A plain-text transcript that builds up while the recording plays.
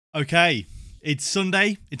Okay, it's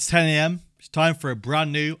Sunday, it's 10 AM, it's time for a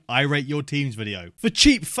brand new I Rate Your Teams video. For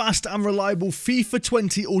cheap, fast and reliable FIFA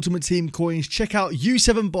 20 Ultimate Team coins, check out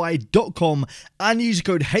u7buy.com and use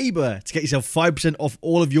code HABER to get yourself 5% off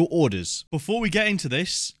all of your orders. Before we get into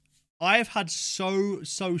this, I've had so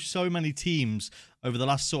many teams over the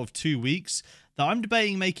last sort of 2 weeks that I'm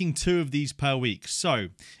debating making 2 of these per week. So,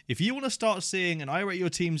 if you want to start seeing an I Rate Your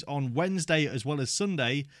Teams on Wednesday as well as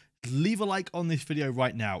Sunday, leave a like on this video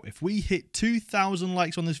right now. If we hit 2,000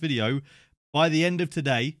 likes on this video by the end of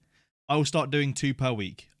today, I will start doing 2 per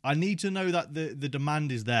week. I need to know that the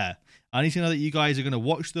demand is there. I need to know that you guys are going to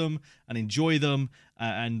watch them and enjoy them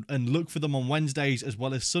and look for them on Wednesdays as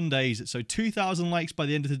well as Sundays. So 2,000 likes by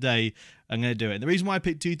the end of the day, I'm going to do it. And the reason why I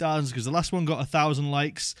picked 2,000 is because the last one got 1,000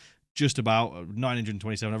 likes. Just about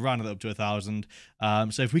 927. I rounded it up to 1,000.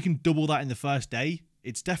 So if we can double that in the first day,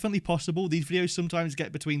 it's definitely possible. These videos sometimes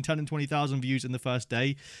get between 10 and 20,000 views in the first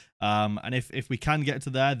day. And if we can get to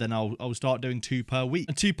there, then I'll start doing 2 per week.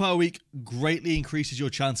 And 2 per week greatly increases your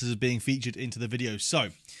chances of being featured into the video. So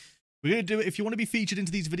we're going to do it. If you want to be featured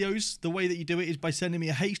into these videos, the way that you do it is by sending me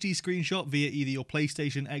a HD screenshot via either your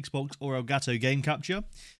PlayStation, Xbox, or Elgato game capture,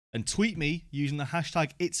 and tweet me using the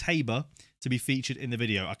hashtag Itshaber to be featured in the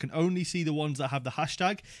video. I can only see the ones that have the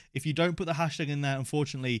hashtag. If you don't put the hashtag in there,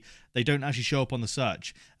 unfortunately, they don't actually show up on the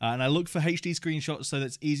search. And I look for HD screenshots so that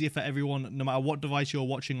it's easier for everyone, no matter what device you're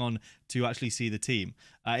watching on, to actually see the team.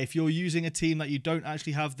 If you're using a team that you don't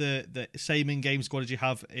actually have the same in-game squad as you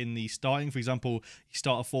have in the starting, for example, you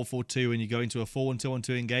start a 4-4-2 and you go into a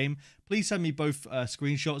 4-1-2-1-2 in-game, please send me both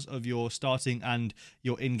screenshots of your starting and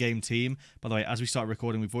your in-game team. By the way, as we start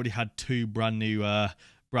recording, we've already had 2 brand new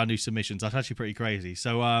submissions. That's actually pretty crazy.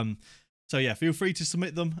 So yeah, feel free to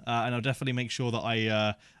submit them, and I'll definitely make sure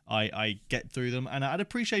that I get through them. And I'd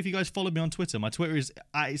appreciate if you guys follow me on Twitter. My Twitter is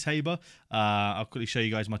 @Itshaber. I'll quickly show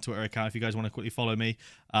you guys my Twitter account if you guys want to quickly follow me.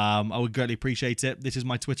 I would greatly appreciate it. This is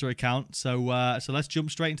my Twitter account. So let's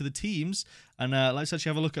jump straight into the teams, and let's actually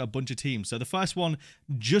have a look at a bunch of teams. So the first one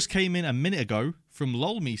just came in a minute ago from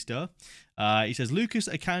Lolmeester. He says, Lucas,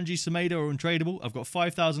 Akanji, Semedo are untradeable. I've got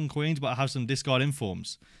 5,000 coins, but I have some discard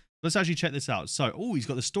informs. Let's actually check this out. So, he's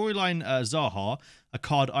got the storyline Zaha, a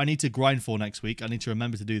card I need to grind for next week. I need to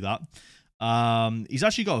remember to do that. He's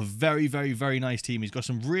actually got a very nice team. He's got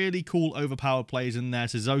some really cool overpowered players in there.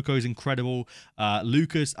 Sissoko's incredible.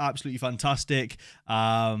 Lucas, absolutely fantastic.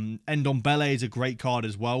 Ndombele is a great card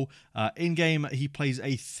as well. In-game, he plays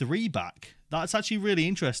a 3-back. That's actually really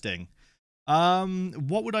interesting.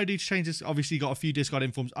 What would I do to change this? Obviously, you got a few discard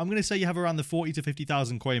informs. I'm going to say you have around the 40 to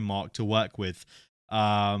 50,000 coin mark to work with.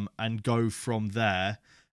 And go from there.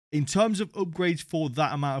 In terms of upgrades for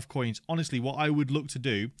that amount of coins, honestly, what I would look to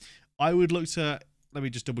do, I would look to, let me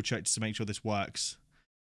just double check just to make sure this works.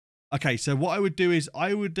 Okay, so what I would do is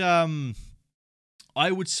I would swap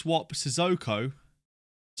Sissoko.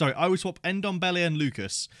 Sorry, I would swap Ndombele and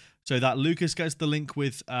Lucas, so that Lucas gets the link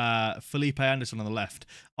with Felipe Anderson on the left.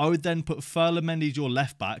 I would then put Ferland Mendy as your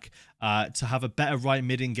left back to have a better right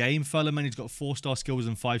mid in game. Ferland Mendy's got 4-star skills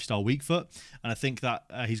and 5-star weak foot, and I think that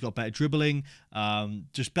he's got better dribbling,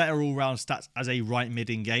 just better all-round stats as a right mid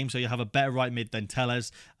in game. So you have a better right mid than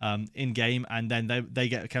Tellez in game, and then they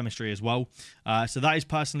get chemistry as well. So that is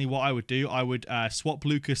personally what I would do. I would swap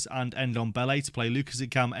Lucas and Ndombele to play Lucas at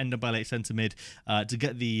cam, Ndombele at centre mid to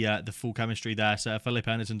get the full chemistry there. So if Felipe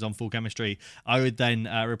Anderson's on full chemistry, I would then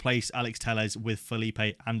replace Alex Tellez with Felipe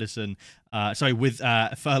Anderson. With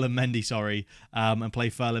Ferland Mendy, and play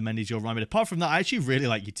Ferland Mendy as your right mid. Apart from that, I actually really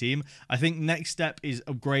like your team. I think next step is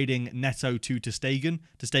upgrading Neto to ter Stegen.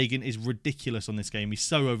 Ter Stegen is ridiculous on this game. He's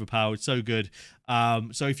so overpowered, so good.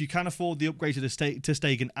 So if you can afford the upgrade to ter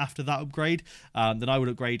Stegen after that upgrade, then I would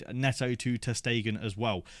upgrade Neto to ter Stegen as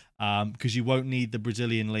well. Because you won't need the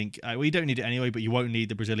Brazilian link. Well, you don't need it anyway, but you won't need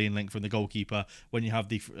the Brazilian link from the goalkeeper when you have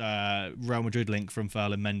the Real Madrid link from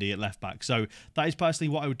Ferland Mendy at left back. So that is personally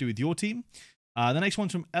what I would do with your team. The next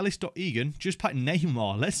one's from Ellis.Egan. Just packed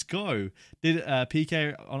Neymar. Let's go. Did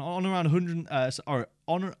PK on around 100,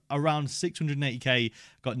 on around 680k.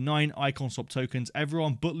 Got 9 icon swap tokens.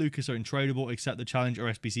 Everyone but Lucas are untradeable except the challenge or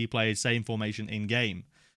SBC players. Same formation in game.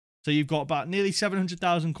 So you've got about nearly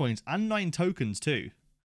 700,000 coins and 9 tokens too.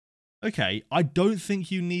 Okay, I don't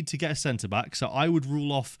think you need to get a centre-back, so I would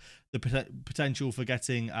rule off the potential for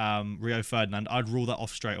getting Rio Ferdinand. I'd rule that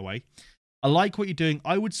off straight away. I like what you're doing.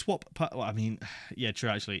 I would swap... Well, I mean, yeah, true,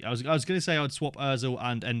 actually. I was going to say I'd swap Ozil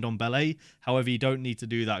and Ndombele. However, you don't need to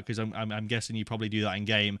do that because I'm guessing you probably do that in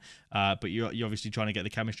game. But you're obviously trying to get the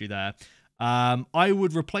chemistry there. I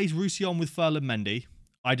would replace Roussillon with Ferland Mendy.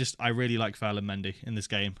 I really like Ferland Mendy in this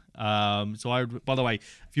game. So I would, by the way,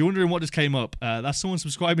 if you're wondering what just came up, that's someone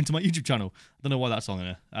subscribing to my YouTube channel. I don't know why that's on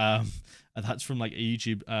there. That's from like a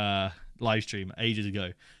YouTube live stream ages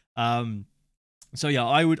ago. So yeah,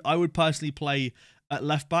 I would personally play at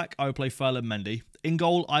left back. I would play Ferland Mendy. In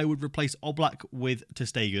goal, I would replace Oblak with ter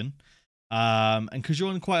Stegen. And because you're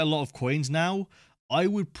on quite a lot of coins now, I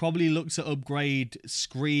would probably look to upgrade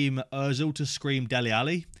Scream Ozil to Scream Dele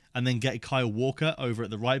Alli, and then get Kyle Walker over at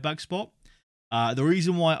the right back spot. The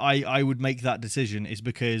reason why I would make that decision is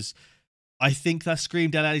because I think that Scream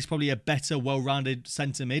Dele Alli is probably a better, well-rounded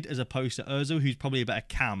centre mid as opposed to Ozil, who's probably a better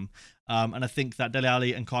cam. And I think that Dele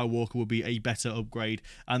Alli and Kyle Walker would be a better upgrade.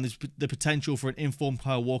 And there's the potential for an informed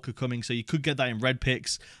Kyle Walker coming, so you could get that in red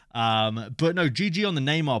picks. But no, GG on the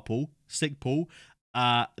Neymar pool, sick pool.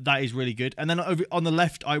 That is really good. And then over on the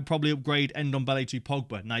left, I would probably upgrade Ndombele to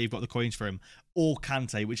Pogba. Now you've got the coins for him. Or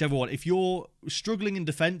Kante, whichever one. If you're struggling in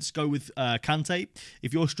defense, go with Kante.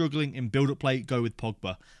 If you're struggling in build-up play, go with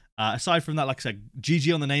Pogba. Aside from that, like I said,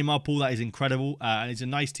 GG on the Neymar pool. That is incredible. And it's a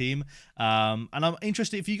nice team. And I'm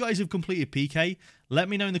interested, if you guys have completed PK, let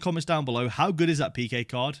me know in the comments down below. How good is that PK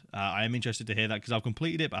card? I am interested to hear that because I've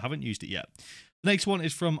completed it, but I haven't used it yet. The next one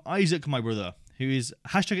is from Isaac, my brother, who is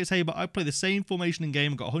 #Itshaber. I play the same formation in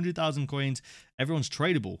game. I've got 100,000 coins. Everyone's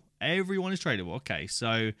tradable. Everyone is tradable. Okay,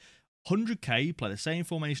 so 100k, play the same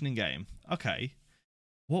formation in game. Okay,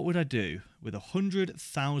 what would I do with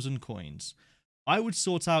 100,000 coins? I would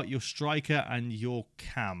sort out your striker and your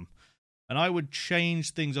cam, and I would change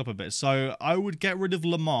things up a bit. So I would get rid of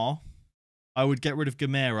Lamar, I would get rid of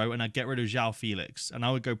Gamero, and I'd get rid of João Felix, and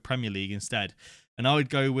I would go Premier League instead. And I would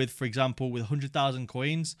go with, for example, with 100,000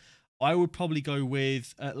 coins, I would probably go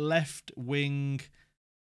with at left wing.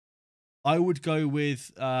 I would go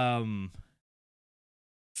with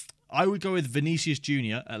Vinicius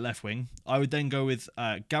Jr. at left wing. I would then go with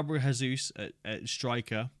Gabriel Jesus at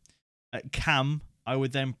striker. At cam, I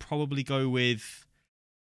would then probably go with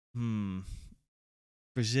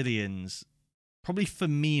Brazilians. Probably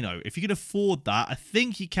Firmino. If you can afford that, I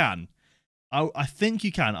think you can. I think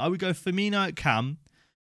you can. I would go Firmino at cam,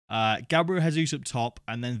 Gabriel Jesus up top,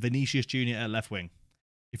 and then Vinicius Jr. at left wing.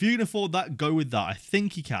 If you can afford that, go with that. I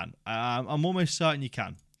think you can. I'm almost certain you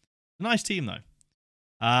can. Nice team,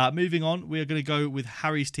 though. Moving on, we are going to go with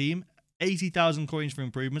Harry's team. 80,000 coins for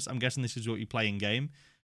improvements. I'm guessing this is what you play in game.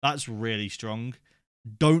 That's really strong.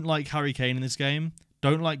 Don't like Harry Kane in this game.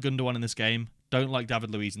 Don't like Gundogan in this game. Don't like David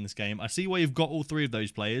Luiz in this game. I see why you've got all three of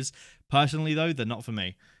those players. Personally, though, they're not for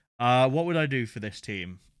me. What would I do for this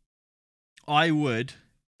team? I would,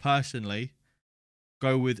 personally,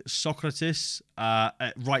 go with Socrates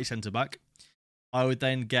at right centre-back. I would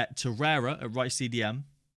then get Torreira at right CDM.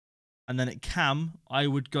 And then at cam, I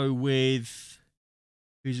would go with...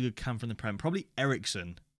 Who's a good cam from the Prem? Probably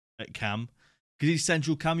Eriksen at cam. Because he's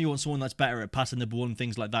central cam, you want someone that's better at passing the ball and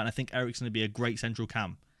things like that. And I think Eriksen would be a great central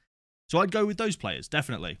cam. So I'd go with those players,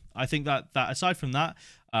 definitely. I think that aside from that,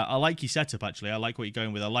 I like your setup, actually. I like what you're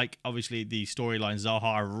going with. I like, obviously, the storyline. Zaha,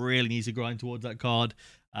 I really need to grind towards that card.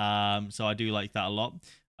 So I do like that a lot.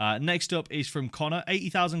 Next up is from Connor.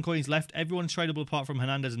 80,000 coins left. Everyone's tradable apart from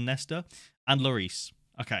Hernandez and Nesta. And Lloris.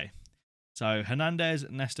 Okay. So Hernandez,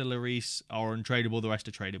 Nesta, Lloris are untradeable. The rest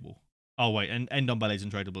are tradable. Oh, wait. And Ndombele is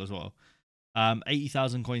untradeable as well.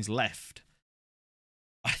 80,000 coins left.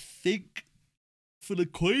 I think for the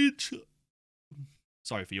coins...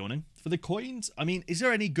 Sorry for yawning. For the coins, I mean, is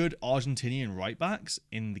there any good Argentinian right backs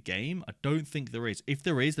in the game? I don't think there is. If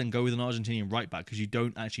there is, then go with an Argentinian right back because you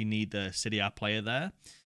don't actually need the Serie A player there.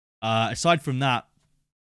 Aside from that,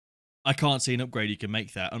 I can't see an upgrade you can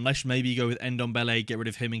make there. Unless maybe you go with Ndombele, get rid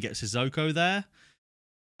of him and get Sissoko there.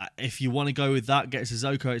 If you want to go with that, get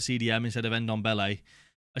Sissoko at CDM instead of Ndombele.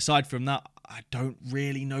 Aside from that, I don't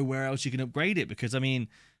really know where else you can upgrade it because, I mean,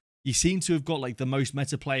 you seem to have got like the most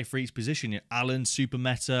meta player for each position. Alan's super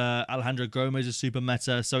meta, Alejandro Gomez is super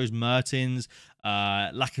meta, so is Mertens.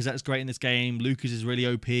 Lacazette's great in this game. Lucas is really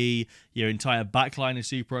OP. Your entire backline is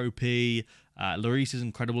super OP. Lloris is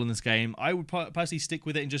incredible in this game. I would personally stick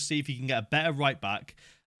with it and just see if you can get a better right back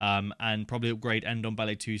and probably upgrade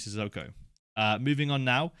Ndombele to Sissoko. Moving on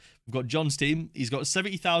now, we've got John's team. He's got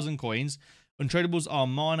 70,000 coins. Untradables are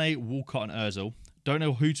Mane, Walcott, and Ozil. Don't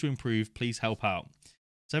know who to improve. Please help out.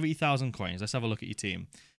 70,000 coins. Let's have a look at your team.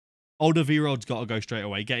 Alderweireld's got to go straight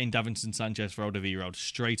away. Getting Davinson Sanchez for Alderweireld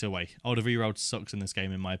straight away. Alderweireld sucks in this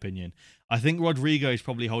game, in my opinion. I think Rodrigo is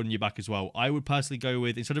probably holding you back as well. I would personally go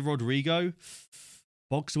with, instead of Rodrigo,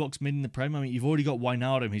 box-to-box mid in the Prem. I mean, you've already got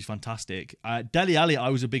Wijnaldum, who's fantastic. Dele Alli, I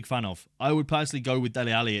was a big fan of. I would personally go with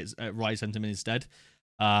Dele Alli at right centre mid instead.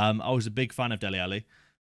 I was a big fan of Dele Alli.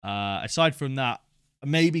 Aside from that,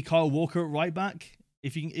 maybe Kyle Walker at right back.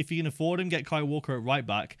 If you can afford him, get Kyle Walker at right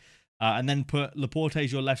back. And then put Laporte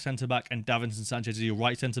as your left centre-back and Davinson Sanchez as your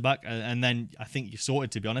right centre-back. And then I think you're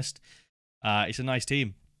sorted, to be honest. It's a nice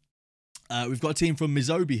team. We've got a team from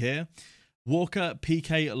Mizobi here. Walker,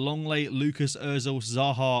 PK, Longley, Lucas, Ozil,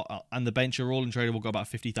 Zaha, and the bench are all untradeable. Got about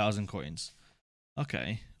 50,000 coins.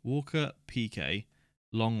 Okay. Walker, PK,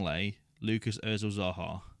 Longley, Lucas, Ozil,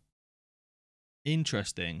 Zaha.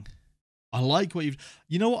 Interesting. I like what you've...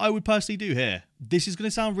 You know what I would personally do here? This is going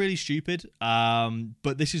to sound really stupid,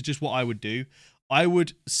 but this is just what I would do. I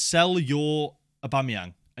would sell your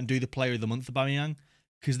Aubameyang and do the Player of the Month Aubameyang,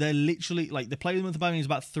 because they're literally... Like, the Player of the Month Aubameyang is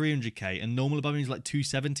about 300k, and normal Aubameyang is like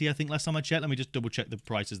 270, I think, last time I checked. Let me just double-check the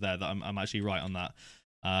prices there, that I'm actually right on that.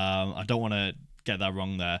 I don't want to get that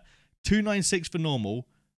wrong there. 296 for normal.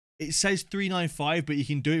 It says 395, but you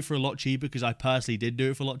can do it for a lot cheaper, because I personally did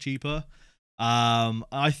do it for a lot cheaper.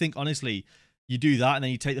 I think, honestly, you do that and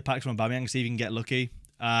then you take the packs from Aubameyang and see if you can get lucky.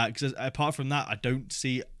 Because apart from that, I don't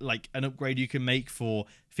see like an upgrade you can make for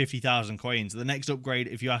 50,000 coins. The next upgrade,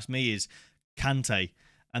 if you ask me, is Kante.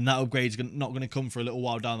 And that upgrade's not going to come for a little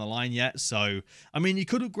while down the line yet. So, I mean, you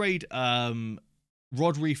could upgrade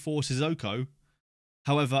Rodri for Sissoko.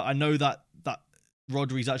 However, I know that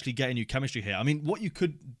Rodri's actually getting you chemistry here. I mean, what you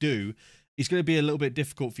could do... It's going to be a little bit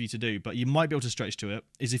difficult for you to do, but you might be able to stretch to it,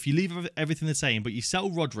 is if you leave everything the same, but you sell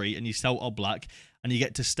Rodri and you sell Oblak, and you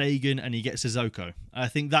get to Stegen and you get Sissoko. I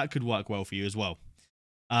think that could work well for you as well.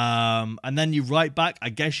 And then you right back, I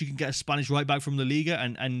guess you can get a Spanish right back from La Liga,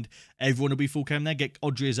 and everyone will be full chem there. Get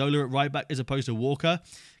Odriozola at right back as opposed to Walker.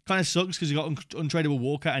 Kind of sucks because you got untradeable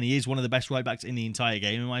Walker, and he is one of the best right backs in the entire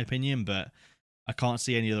game, in my opinion, but... I can't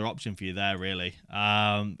see any other option for you there, really,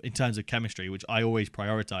 in terms of chemistry, which I always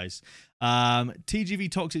prioritize. TGV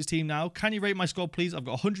Toxic's team now. Can you rate my squad, please? I've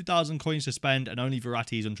got 100,000 coins to spend, and only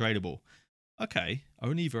Verratti is untradeable. Okay,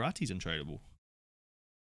 only Verratti's untradeable.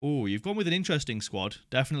 Oh, you've gone with an interesting squad.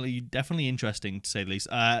 Definitely interesting, to say the least.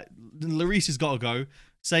 Lloris has got to go.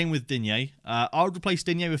 Same with Digne. I would replace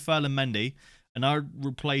Digne with Ferland Mendy, and I would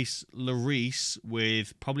replace Lloris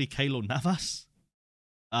with probably Keylor Navas.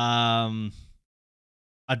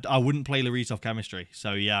 I wouldn't play Lloris off chemistry.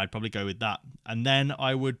 So, yeah, I'd probably go with that. And then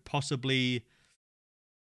I would possibly...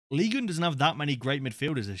 Ligue 1 doesn't have that many great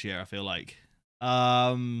midfielders this year, I feel like.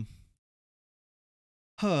 I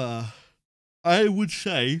would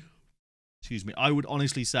say... Excuse me. I would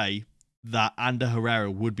honestly say that Ander Herrera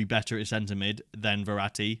would be better at centre mid than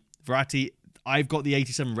Verratti. Verratti, I've got the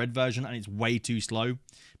 87 red version, and it's way too slow.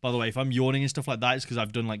 By the way, if I'm yawning and stuff like that, it's because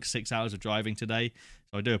I've done like 6 hours of driving today.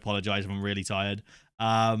 So I do apologise if I'm really tired.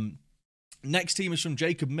 Next team is from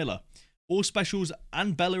Jacob Miller. All specials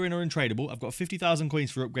and Bellerin are untradeable. I've got 50,000 coins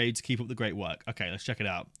for upgrades. Keep up the great work. Okay, let's check it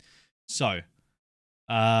out. So,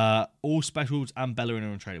 all specials and Bellerin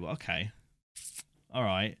are untradeable. Okay. All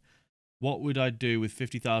right. What would I do with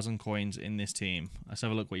 50,000 coins in this team? Let's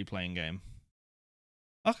have a look what you play in game.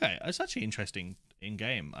 Okay, it's actually interesting in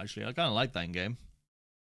game, actually. I kind of like that in game.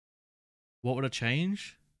 What would I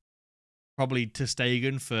change? Probably ter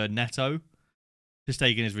Stegen for Neto. Ter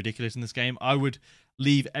Stegen is ridiculous in this game. I would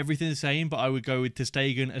leave everything the same, but I would go with ter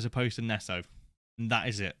Stegen as opposed to Neto. And that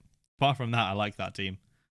is it. Apart from that, I like that team.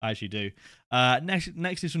 I actually do.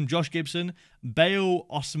 Next is from Josh Gibson. Bale,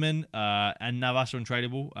 Osman, and Navas are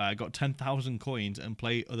untradeable. Got 10,000 coins and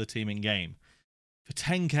play other team in game. For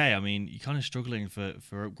 10k, I mean, you're kind of struggling for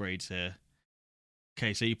upgrades here.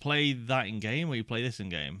 Okay, so you play that in game or you play this in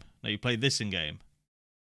game? No, you play this in game.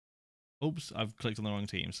 Oops, I've clicked on the wrong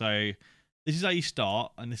team. So this is how you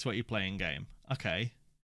start, and this is what you play in game. Okay.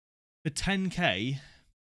 For 10k,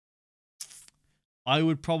 I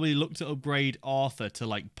would probably look to upgrade Arthur to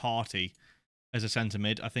like Party as a centre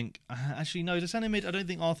mid. I think, actually, no, as a centre mid, I don't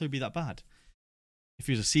think Arthur would be that bad. If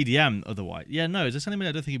he was a CDM, otherwise. Yeah, no, as a centre mid,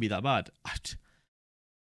 I don't think he'd be that bad.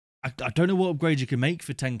 I don't know what upgrades you can make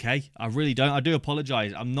for 10k. I really don't. I do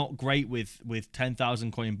apologise. I'm not great with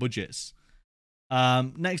 10,000 coin budgets.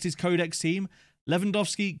 Next is Codex team.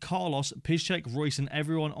 Lewandowski, Carlos, Piszczek, Royce, and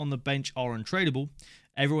everyone on the bench are untradeable.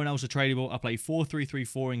 Everyone else are tradable. I play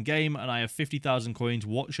 4-3-3-4 in game, and I have 50,000 coins.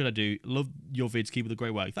 What should I do? Love your vids. Keep up the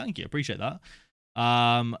great work. Thank you. Appreciate that.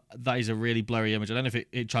 That is a really blurry image. I don't know if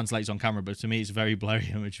it translates on camera, but to me, it's a very blurry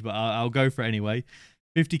image. But I'll go for it anyway.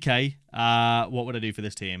 50k. What would I do for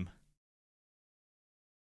this team?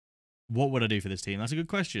 What would I do for this team? That's a good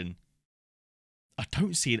question. I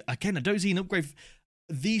don't see it. Again, I don't see an upgrade.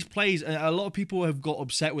 These plays, a lot of people have got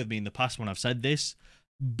upset with me in the past when I've said this.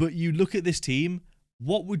 But you look at this team.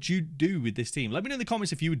 What would you do with this team? Let me know in the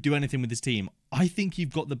comments if you would do anything with this team. I think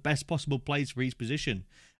you've got the best possible plays for each position.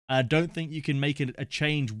 I don't think you can make a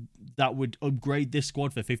change that would upgrade this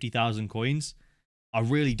squad for 50,000 coins. I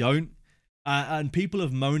really don't. And people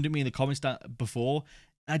have moaned at me in the comments before.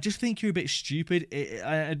 I just think you're a bit stupid.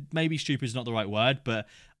 Maybe stupid is not the right word, but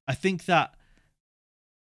I think that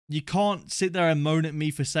you can't sit there and moan at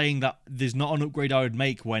me for saying that there's not an upgrade I would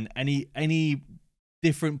make when any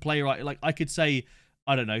different player, like I could say,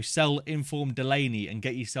 I don't know, sell Informed Delaney and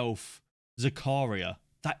get yourself Zakaria.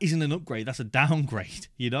 That isn't an upgrade. That's a downgrade,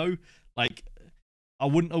 you know? Like, I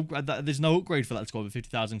wouldn't upgrade that. There's no upgrade for that squad with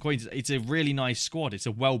 50,000 coins. It's a really nice squad. It's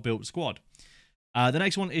a well-built squad. The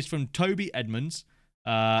next one is from Toby Edmonds.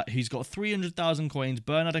 He's got 300,000 coins.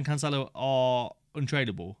 Bernard and Cancelo are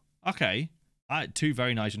untradeable. Okay. Two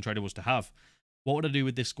very nice untradables to have. What would I do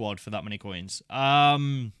with this squad for that many coins?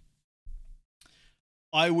 I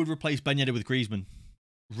would replace Ben Yedder with Griezmann.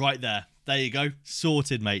 Right there. There you go.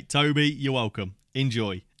 Sorted, mate. Toby, you're welcome.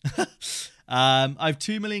 Enjoy. I have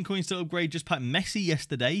 2 million coins to upgrade. Just packed Messi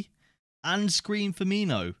yesterday and Scream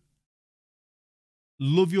Firmino.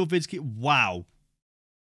 Love your vids. Wow.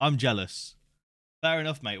 I'm jealous. Fair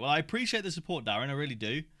enough, mate. Well, I appreciate the support, Darren. I really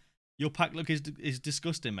do. Your pack look is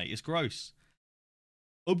disgusting, mate. It's gross.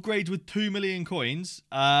 Upgrades with 2 million coins.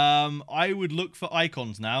 I would look for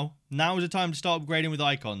icons now. Now is the time to start upgrading with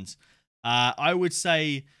icons. I would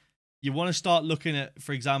say you want to start looking at,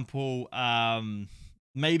 for example,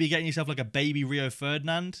 maybe getting yourself like a baby Rio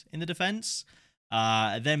Ferdinand in the defense.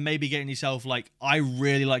 Then maybe getting yourself like, I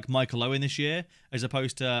really like Michael Owen this year as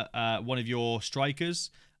opposed to one of your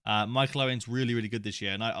strikers. Michael Owen's really, really good this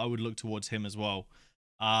year, and I would look towards him as well.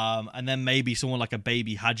 And then maybe someone like a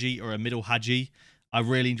baby Hadji or a middle Hadji. I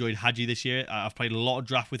really enjoyed Hadji this year. I've played a lot of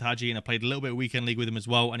draft with Hadji, and I played a little bit of weekend league with him as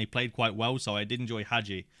well, and he played quite well, so I did enjoy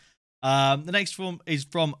Hadji. The next one is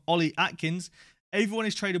from Ollie Atkins. Everyone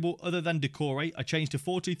is tradable other than Decore. I changed to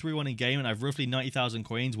 4-2-3-1 in game, and I have roughly 90,000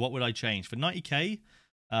 coins. What would I change? For 90k,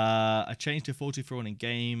 I changed to 4-2-3-1 in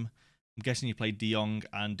game. I'm guessing you played De Jong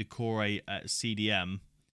and Decore at CDM.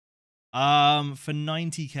 For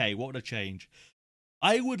 90k, what would I change?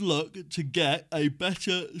 I would look to get a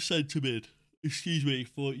better centre mid. Excuse me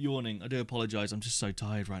for yawning. I do apologise. I'm just so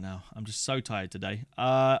tired right now. I'm just so tired today.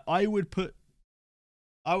 I would put...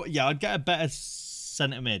 yeah, I'd get a better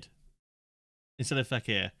centre mid instead of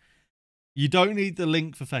Fekir. You don't need the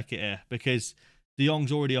link for Fekir because De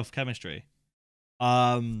Jong's already off chemistry.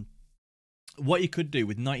 What you could do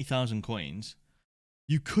with 90,000 coins,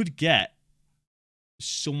 you could get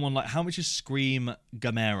someone like... How much is Scream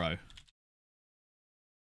Gamero?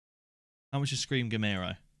 How much is Scream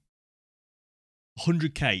Gamero?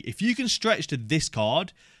 100k. If you can stretch to this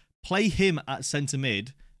card, play him at centre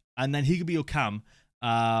mid, and then he could be your cam.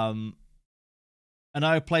 And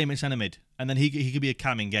I would play him at centre mid, and then he could be a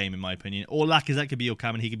cam in game, in my opinion. Or Lacazette could be your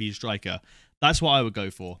cam, and he could be your striker. That's what I would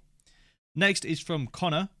go for. Next is from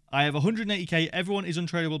Connor. I have 180k. Everyone is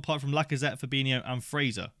untradeable apart from Lacazette, Fabinho, and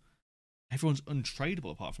Fraser. Everyone's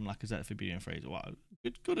untradeable apart from Lacazette, Fabinho, and Fraser. Wow,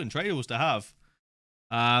 good untradables to have.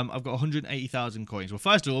 I've got 180,000 coins. Well,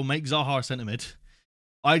 first of all, make Zaha a centre mid.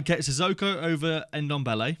 I'd get Sissoko over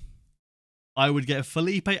Ndombele. I would get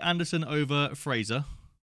Felipe Anderson over Fraser.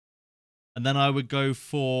 And then I would go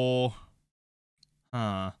for...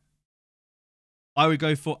 I would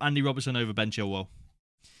go for Andy Robertson over Ben Chilwell.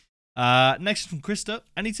 Next from Krista.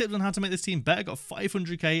 Any tips on how to make this team better? Got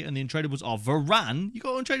 500k and the untradables are Varane. You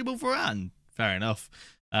got untradable Varane. Fair enough.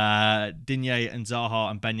 Digne and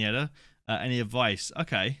Zaha and Ben Yedder. Any advice?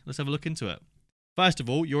 Okay, let's have a look into it. First of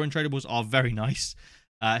all, your untradables are very nice.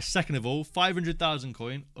 Second of all, 500,000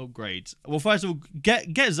 coin upgrades. Well, first of all, get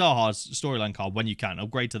Zaha's storyline card when you can.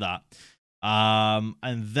 Upgrade to that. And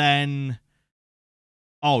then...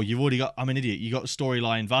 Oh, you've already got... I'm an idiot. You got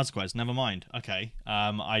storyline Vasquez. Never mind. Okay.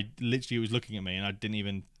 I literally was looking at me and I didn't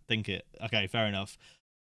even think it. Okay, fair enough.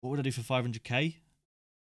 What would I do for 500k?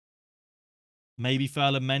 Maybe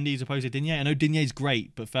Ferland Mendy as opposed to Digne. I know Digne's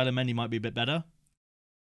great, but Ferland Mendy might be a bit better.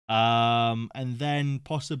 And then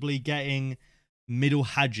possibly getting middle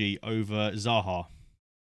Hadji over Zaha.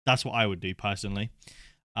 That's what I would do, personally.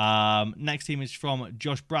 Next team is from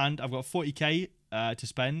Josh Brand. I've got 40k to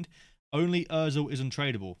spend. Only Ozil is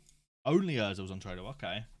untradeable. Only Ozil is untradeable.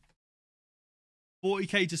 Okay.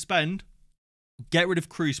 40k to spend. Get rid of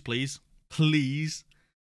Cruz, please. Please.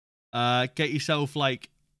 Get yourself, like...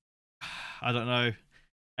 I don't know.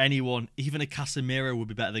 Anyone. Even a Casemiro would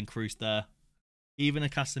be better than Cruz there. Even a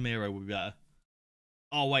Casemiro would be better.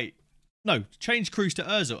 Oh, wait. No. Change Cruz to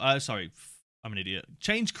Ozil. Sorry. I'm an idiot.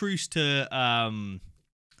 Change Cruz to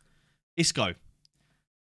Isco.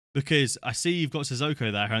 Because I see you've got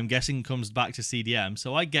Sissoko there, who I'm guessing comes back to CDM.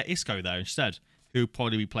 So I get Isco there instead, who will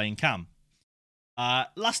probably be playing Cam.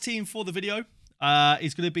 Last team for the video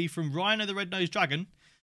is going to be from Rhino the Red-Nosed Dragon.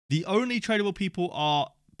 The only tradable people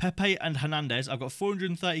are Pepe and Hernandez. I've got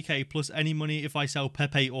 430k plus any money if I sell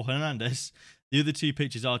Pepe or Hernandez. The other two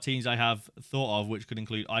pictures are teams I have thought of, which could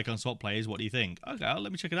include icon swap players. What do you think? Okay, well,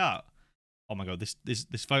 let me check it out. Oh my god,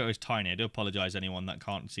 this photo is tiny. I do apologize anyone that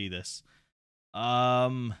can't see this.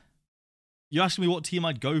 You asked me what team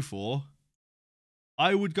I'd go for.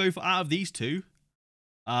 I would go for, out of these two,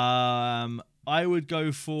 I would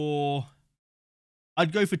go for,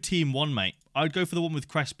 I'd go for team one, mate. I'd go for the one with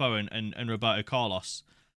Crespo and Roberto Carlos.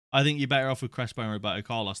 I think you're better off with Crespo and Roberto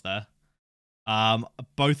Carlos there.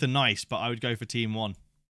 Both are nice, but I would go for team one.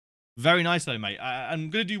 Very nice though, mate. I'm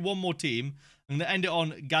going to do one more team. I'm going to end it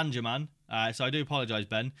on Ganjaman. So I do apologise,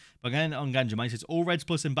 Ben. But I'm going to end it on Ganjaman. It says, all Reds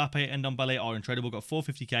plus Mbappe and Ndombele are untradeable. Got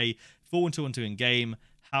 450k, 4-1-2-1-2 in game.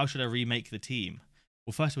 How should I remake the team?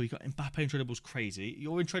 Well, first of all, you got Mbappe untradables crazy.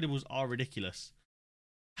 Your untradables are ridiculous.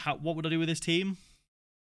 What would I do with this team?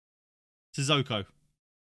 Sissoko.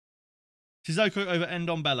 Sissoko over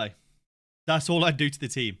Ndombele. That's all I'd do to the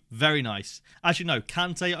team. Very nice. Actually, no.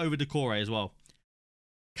 Kante over Decore as well.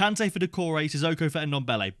 Kante for Decore, Sissoko for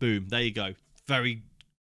Ndombele. Boom. There you go. Very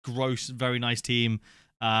gross, very nice team.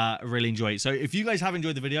 Really enjoy it. So if you guys have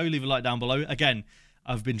enjoyed the video, leave a like down below. Again,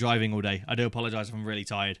 I've been driving all day. I do apologize if I'm really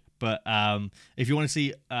tired. But if you want to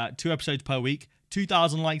see 2 episodes per week,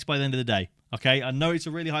 2,000 likes by the end of the day. Okay? I know it's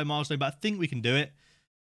a really high milestone, but I think we can do it.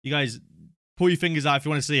 You guys, pull your fingers out if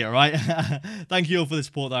you want to see it, all right? Thank you all for the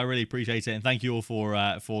support, though. I really appreciate it. And thank you all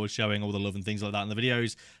for showing all the love and things like that in the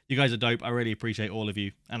videos. You guys are dope. I really appreciate all of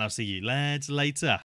you. And I'll see you lads later.